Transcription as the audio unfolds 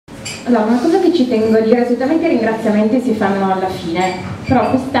Allora, una cosa che ci tengo a dire, solitamente i ringraziamenti si fanno alla fine, però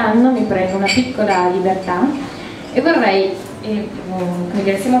quest'anno mi prendo una piccola libertà e vorrei, come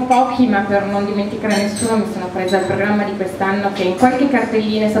dire, siamo pochi, ma per non dimenticare nessuno mi sono presa il programma di quest'anno che in qualche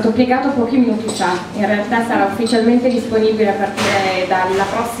cartellina è stato piegato pochi minuti fa. In realtà sarà ufficialmente disponibile a partire dalla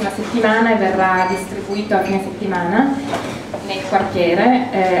prossima settimana e verrà distribuito a fine settimana nel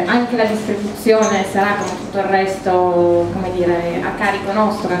quartiere. Anche la distribuzione sarà, come tutto il resto, come dire, a carico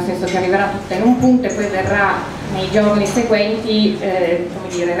nostro, nel senso che arriverà tutta in un punto e poi verrà nei giorni seguenti come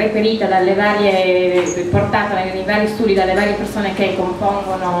dire, reperita dalle varie, portata nei vari studi dalle varie persone che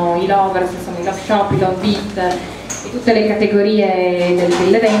compongono i lovers, insomma i love shop, i love beat e tutte le categorie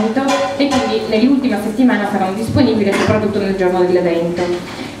dell'evento, e quindi nell'ultima settimana saranno disponibili soprattutto nel giorno dell'evento.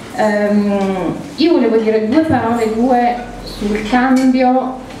 Io volevo dire due parole sul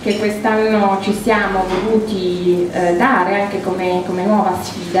cambio che quest'anno ci siamo voluti dare anche come nuova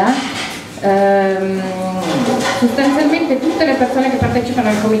sfida. Sostanzialmente tutte le persone che partecipano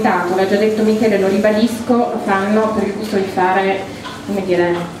al comitato, l'ha già detto Michele, lo ribadisco, lo fanno per il gusto di fare, come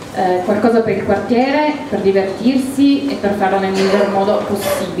dire, qualcosa per il quartiere, per divertirsi e per farlo nel miglior modo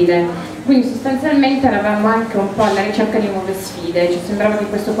possibile. Quindi sostanzialmente eravamo anche un po' alla ricerca di nuove sfide. Ci sembrava che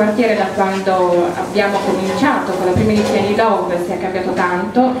questo quartiere, da quando abbiamo cominciato con la prima edizione di LOV, sia cambiato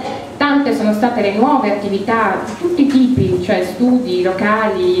tanto. Tante sono state le nuove attività di tutti i tipi, cioè studi,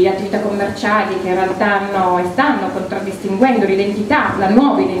 locali, attività commerciali che in realtà hanno e stanno contraddistinguendo l'identità, la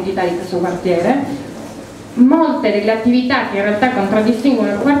nuova identità di questo quartiere. Molte delle attività che in realtà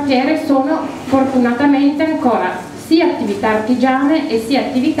contraddistinguono il quartiere sono fortunatamente ancora sia attività artigiane e sia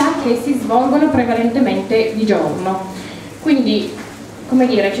attività che si svolgono prevalentemente di giorno. Quindi, come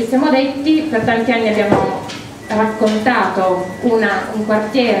dire, ci siamo detti, per tanti anni abbiamo raccontato un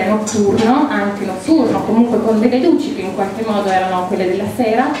quartiere notturno, anche notturno, comunque con delle luci che in qualche modo erano quelle della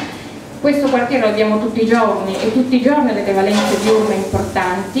sera. Questo quartiere lo abbiamo tutti i giorni e tutti i giorni ha delle valenze diurne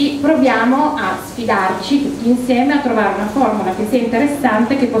importanti. Proviamo a sfidarci tutti insieme a trovare una formula che sia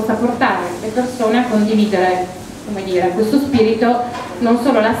interessante, che possa portare le persone a condividere, come dire, questo spirito non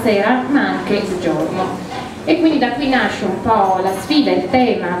solo la sera ma anche il giorno. E quindi da qui nasce un po' la sfida, il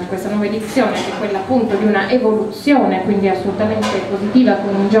tema di questa nuova edizione, che è quella appunto di una evoluzione, quindi assolutamente positiva,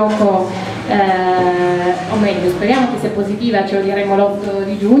 con un gioco, o meglio, speriamo che sia positiva, ce lo diremo l'8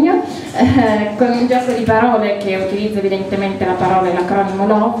 di giugno, con un gioco di parole che utilizza evidentemente la parola e l'acronimo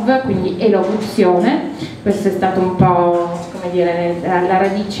LOV, quindi elovuzione. Questo è stato un po', come dire, la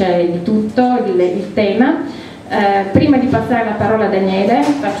radice di tutto, il tema. Prima di passare la parola a Daniele,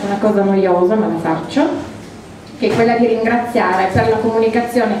 faccio una cosa noiosa, ma la faccio, che è quella di ringraziare per la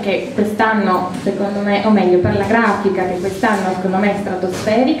comunicazione che quest'anno, secondo me, o meglio per la grafica che quest'anno secondo me è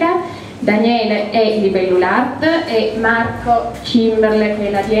stratosferica, Daniele e Libellulart e Marco Cimberle che è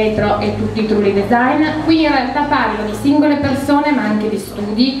là dietro e tutti i Trulli Design. Qui in realtà parlo di singole persone ma anche di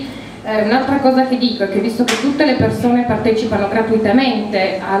studi. Un'altra cosa che dico è che, visto che tutte le persone partecipano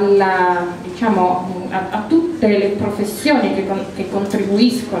gratuitamente a tutte le professioni che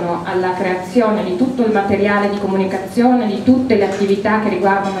contribuiscono alla creazione di tutto il materiale di comunicazione, di tutte le attività che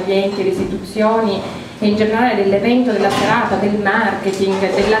riguardano gli enti e le istituzioni e in generale dell'evento, della serata, del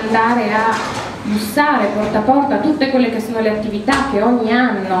marketing, dell'andare a bussare porta a porta tutte quelle che sono le attività che ogni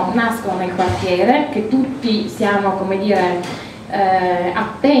anno nascono nel quartiere, che tutti siamo, come dire,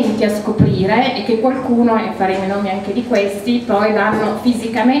 attenti a scoprire e che qualcuno, e faremo i nomi anche di questi, poi vanno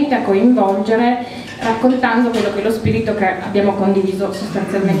fisicamente a coinvolgere raccontando quello che è lo spirito che abbiamo condiviso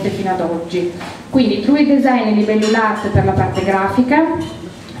sostanzialmente fino ad oggi. Quindi True Design e Libellulart per la parte grafica,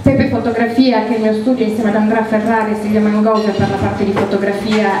 Pepe Fotografia, che è il mio studio insieme ad Andrea Ferrari e Silvia Mangosia per la parte di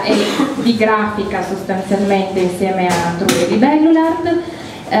fotografia e di grafica sostanzialmente insieme a True e Libellulart.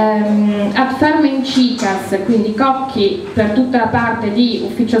 Ad Farming Chicas, quindi Cocchi per tutta la parte di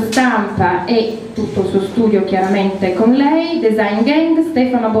ufficio stampa e tutto il suo studio chiaramente con lei, Design Gang,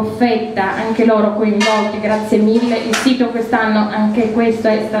 Stefano Boffetta, anche loro coinvolti, grazie mille, il sito quest'anno anche questo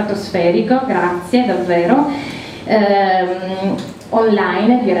è stratosferico, grazie davvero,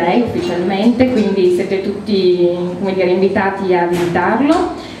 online direi ufficialmente, quindi siete tutti, come dire, invitati a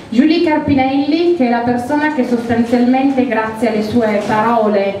visitarlo. Julie Carpinelli, che è la persona che sostanzialmente, grazie alle sue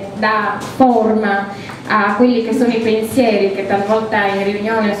parole, dà forma a quelli che sono i pensieri, che talvolta in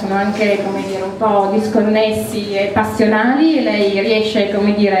riunione sono anche, come dire, un po' disconnessi e passionali, e lei riesce,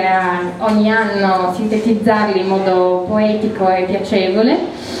 come dire, a ogni anno sintetizzarli in modo poetico e piacevole.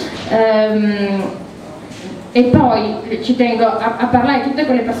 E poi ci tengo a parlare di tutte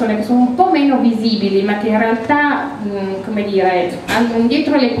quelle persone che sono un po' meno visibili ma che in realtà, come dire, hanno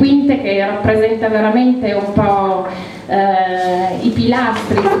dietro le quinte, che rappresenta veramente un po' i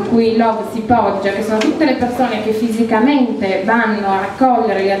pilastri su cui LOV si poggia, che sono tutte le persone che fisicamente vanno a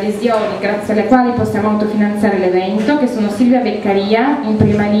raccogliere le adesioni grazie alle quali possiamo autofinanziare l'evento, che sono Silvia Beccaria in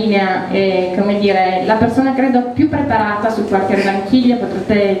prima linea, come dire, la persona credo più preparata su quartiere Vanchiglia,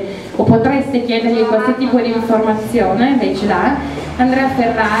 potreste chiedergli qualsiasi tipo di informazione, lei ce l'ha, Andrea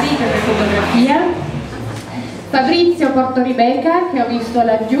Ferrari per la fotografia, Fabrizio Portoribeca che ho visto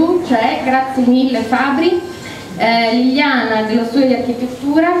laggiù, c'è, grazie mille Fabri, Liliana dello studio di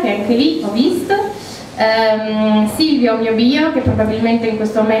architettura che anche lì ho visto, Silvio mio bio che probabilmente in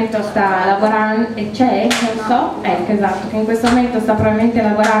questo momento sta lavorando e c'è, non so, ecco esatto, che in questo momento sta probabilmente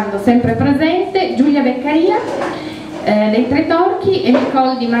lavorando, sempre presente, Giulia Beccaria dei Tre Torchi e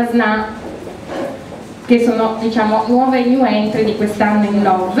Nicole di Masnà, che sono diciamo nuove new entry di quest'anno in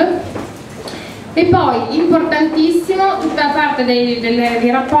LOV. E poi importantissimo tutta la parte dei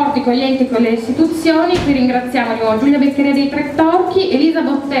rapporti con gli enti e con le istituzioni. Qui ringraziamo di nuovo Giulia Beccaria dei Tre Torchi, Elisa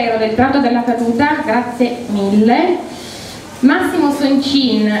Bottero del Prato della Caduta, grazie mille, Massimo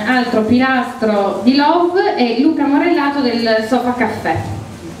Soncin, altro pilastro di LOV, e Luca Morellato del Sofa Caffè.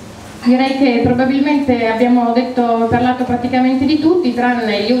 Direi che probabilmente abbiamo parlato praticamente di tutti,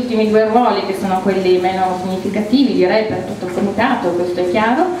 tranne gli ultimi due ruoli che sono quelli meno significativi, direi per tutto il comitato, questo è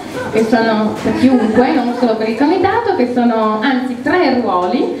chiaro, che sono per chiunque, non solo per il comitato, che sono anzi tre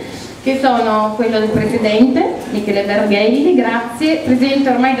ruoli, che sono quello del presidente, Michele Verghelli, grazie, presidente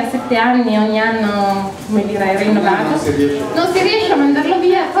ormai da 7 anni, ogni anno, come dire, rinnovato, non si riesce a mandarlo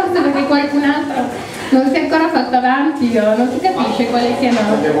via, forse perché qualcun altro non si è ancora fatto avanti o non si capisce quali siano.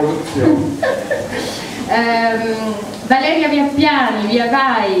 Valeria Viappiani, via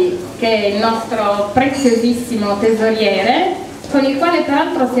Vai, che è il nostro preziosissimo tesoriere, con il quale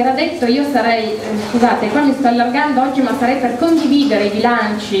peraltro si era detto io sarei, scusate qua mi sto allargando oggi, ma sarei per condividere i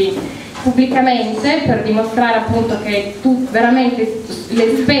bilanci pubblicamente per dimostrare appunto che veramente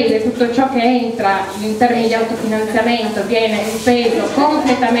le spese, tutto ciò che entra in termini di autofinanziamento viene speso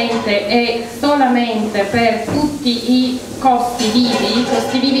completamente e solamente per tutti i costi vivi.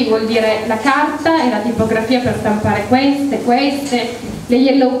 Costi vivi vuol dire la carta e la tipografia per stampare queste, le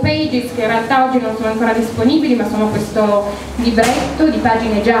yellow pages che in realtà oggi non sono ancora disponibili, ma sono questo libretto di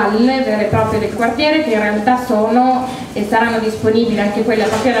pagine gialle vere e proprie del quartiere, che in realtà sono e saranno disponibili anche quelle a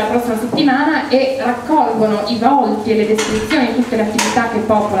partire dalla prossima settimana, e raccolgono i volti e le descrizioni di tutte le attività che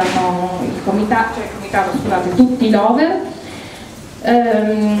popolano il comitato, scusate, tutti i lover.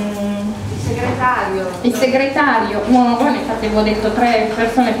 Il segretario nuovo, infatti avevo detto 3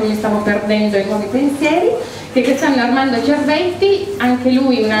 persone, poi mi stavo perdendo i nuovi pensieri, che quest'anno è Armando Cervetti, anche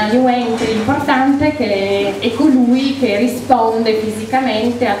lui una new entry importante, che è colui che risponde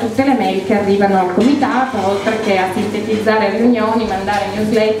fisicamente a tutte le mail che arrivano al comitato, oltre che a sintetizzare riunioni, mandare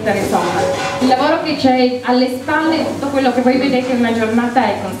newsletter, insomma il lavoro che c'è alle spalle è tutto quello che voi vedete in una giornata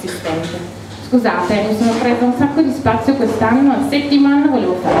è consistente. Scusate, mi sono preso un sacco di spazio quest'anno, al 7° anno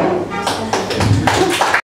volevo fare